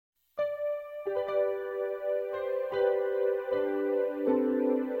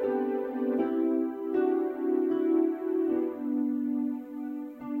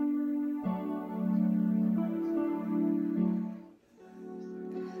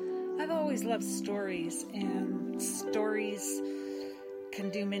I've always loved stories, and stories can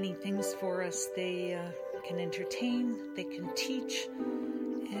do many things for us. They can entertain, they can teach,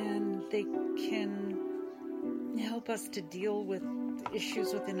 and they can help us to deal with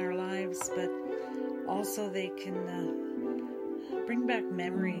issues within our lives, but also they can bring back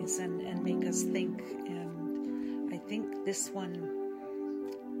memories and make us think. And I think this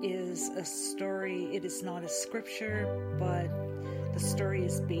one is a story. It is not a scripture, but the story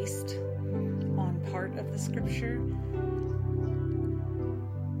is based on part of the scripture,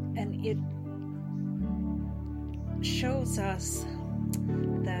 and it shows us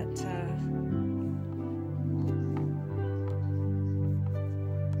that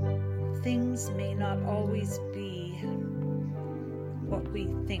things may not always be what we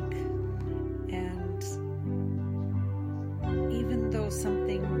think, and even though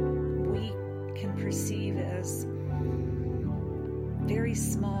something we can perceive as very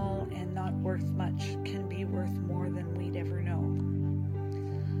small and not worth much can be worth more than we'd ever know.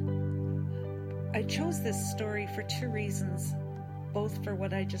 I chose this story for two reasons, both for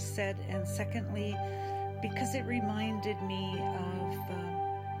what I just said, and secondly, because it reminded me of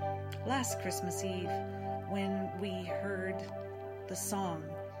last Christmas Eve when we heard the song,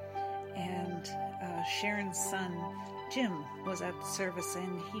 and Sharon's son Jim was at the service,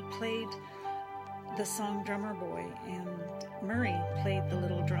 and he played the song Drummer Boy, and Murray played the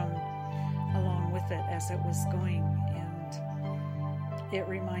little drum along with it as it was going, and it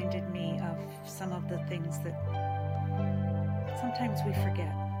reminded me of some of the things that sometimes we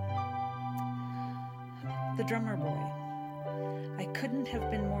forget. The Drummer Boy. I couldn't have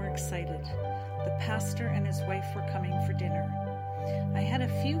been more excited. The pastor and his wife were coming for dinner. I had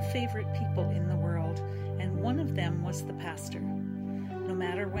a few favorite people in the world, and one of them was the pastor. No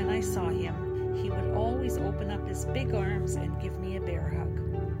matter when I saw him, he would always open up his big arms and give me a bear hug.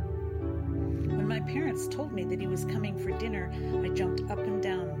 When my parents told me that he was coming for dinner, I jumped up and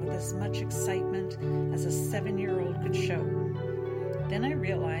down with as much excitement as a 7-year-old could show. Then I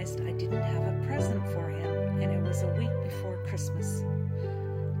realized I didn't have a present for him, and it was a week before Christmas.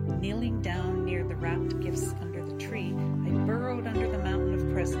 Kneeling down near the wrapped gifts under the tree, I burrowed under the mountain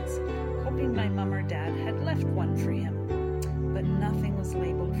of presents, hoping my mom or dad had left one for him, but nothing was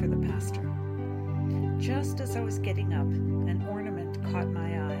labeled for the pastor. Just as I was getting up, an ornament caught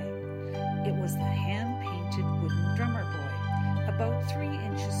my eye. It was the hand-painted wooden drummer boy, about 3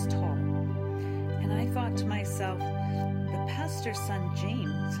 inches tall. And I thought to myself, the pastor's son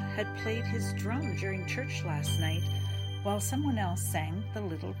James had played his drum during church last night, while someone else sang the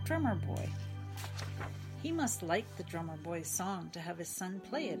little drummer boy. He must like the drummer boy's song to have his son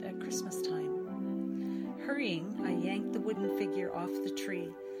play it at Christmas time. Hurrying, I yanked the wooden figure off the tree,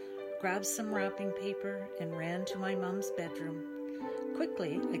 grabbed some wrapping paper, and ran to my mom's bedroom.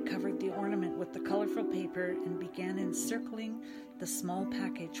 Quickly, I covered the ornament with the colorful paper and began encircling the small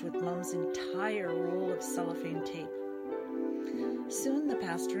package with Mom's entire roll of cellophane tape. Soon the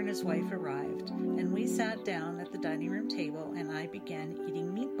pastor and his wife arrived, and we sat down at the dining room table, and I began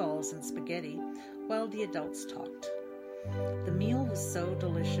eating meatballs and spaghetti while the adults talked. The meal was so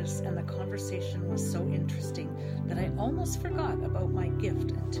delicious and the conversation was so interesting that I almost forgot about my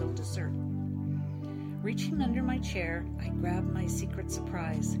gift until dessert. Reaching under my chair, I grabbed my secret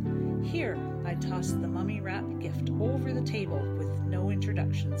surprise. Here, I tossed the mummy-wrapped gift over the table with no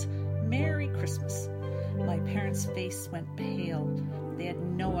introductions. Merry Christmas! My parents' face went pale. They had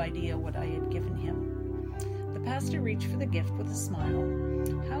no idea what I had given him. The pastor reached for the gift with a smile.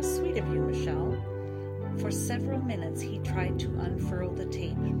 How sweet of you, Michelle. For several minutes, he tried to unfurl the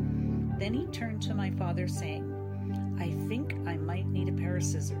tape. Then he turned to my father, saying, I think I might need a pair of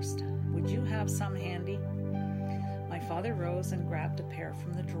scissors. Would you have some handy? My father rose and grabbed a pair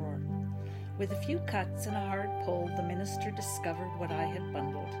from the drawer. With a few cuts and a hard pull, the minister discovered what I had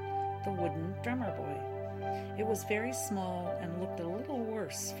bundled, the wooden drummer boy. It was very small and looked a little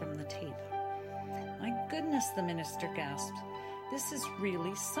worse from the tape. My goodness, the minister gasped. This is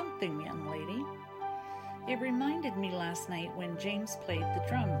really something, young lady. It reminded me last night when James played the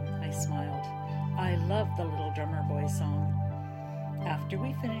drum, I smiled. I love the little drummer boy song. After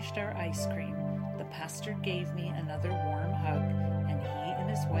we finished our ice cream, the pastor gave me another warm hug, and he and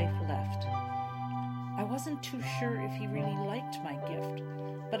his wife left. I wasn't too sure if he really liked my gift,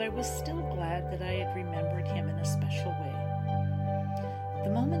 but I was still glad that I had remembered him in a special way.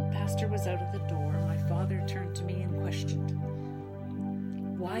 The moment Pastor was out of the door, my father turned to me and questioned,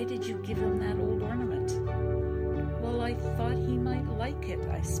 Why did you give him that old ornament? Well, I thought he might like it,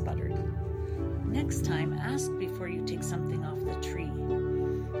 I sputtered. Next time, ask before you take something off the tree.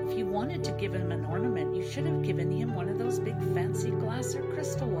 If you wanted to give him an ornament, you should have given him one of those big fancy glass or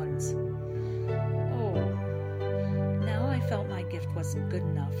crystal ones. wasn't good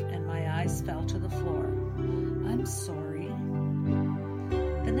enough, and my eyes fell to the floor. I'm sorry.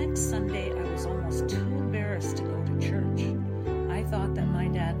 The next Sunday, I was almost too embarrassed to go to church. I thought that my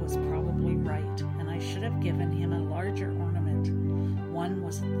dad was probably right, and I should have given him a larger ornament. One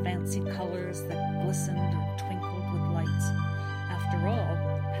with fancy colors that glistened or twinkled with lights. After all,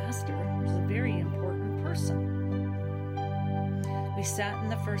 the pastor was a very important person. We sat in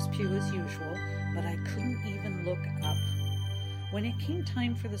the first pew as usual, but I couldn't even look up. When it came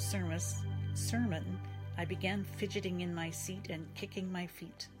time for the sermon, I began fidgeting in my seat and kicking my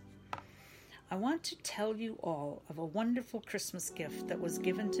feet. I want to tell you all of a wonderful Christmas gift that was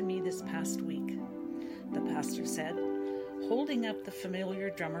given to me this past week, the pastor said, holding up the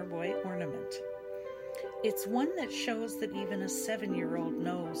familiar drummer boy ornament. It's one that shows that even a 7-year-old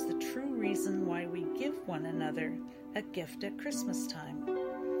knows the true reason why we give one another a gift at Christmas time.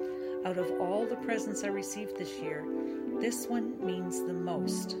 Out of all the presents I received this year, this one means the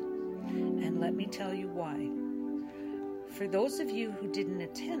most. And let me tell you why. For those of you who didn't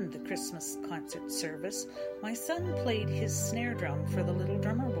attend the Christmas concert service, my son played his snare drum for the Little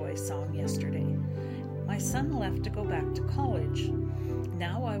Drummer Boy song yesterday. My son left to go back to college.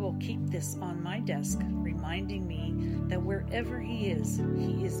 Now I will keep this on my desk, reminding me that wherever he is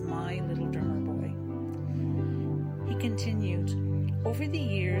my little drummer boy. He continued, over the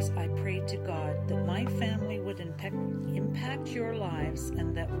years I prayed to God that my family would impact your lives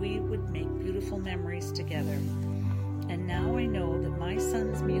and that we would make beautiful memories together. And now I know that my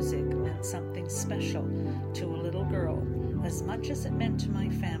son's music meant something special to a little girl, as much as it meant to my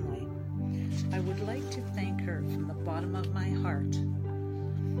family. I would like to thank her from the bottom of my heart.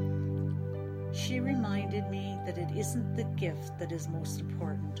 She reminded me that it isn't the gift that is most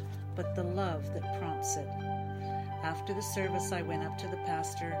important, but the love that prompts it. After the service, I went up to the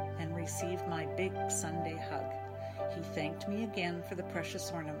pastor and received my big Sunday hug. He thanked me again for the precious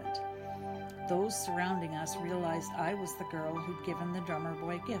ornament. Those surrounding us realized I was the girl who'd given the drummer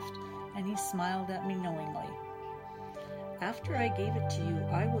boy gift, and he smiled at me knowingly. After I gave it to you,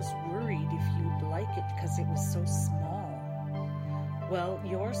 I was worried if you'd like it because it was so small. Well,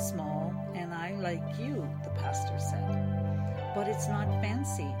 you're small, and I like you, the pastor said. But it's not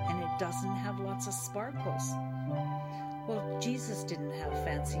fancy, and it doesn't have lots of sparkles. Well, Jesus didn't have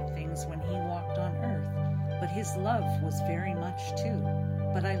fancy things when he walked on earth, but his love was very much too.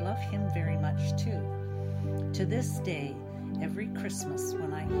 But I love him very much too. To this day, every Christmas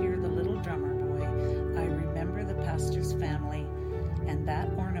when I hear the Little Drummer Boy, I remember the pastor's family and that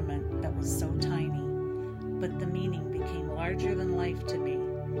ornament that was so tiny. But the meaning became larger than life to me.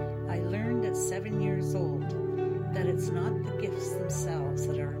 I learned at 7 years old that it's not the gifts themselves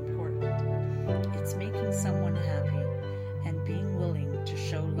that are important. It's making someone happy and being willing to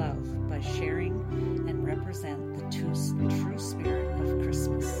show love by sharing and represent the true spirit of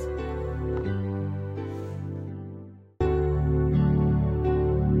Christmas.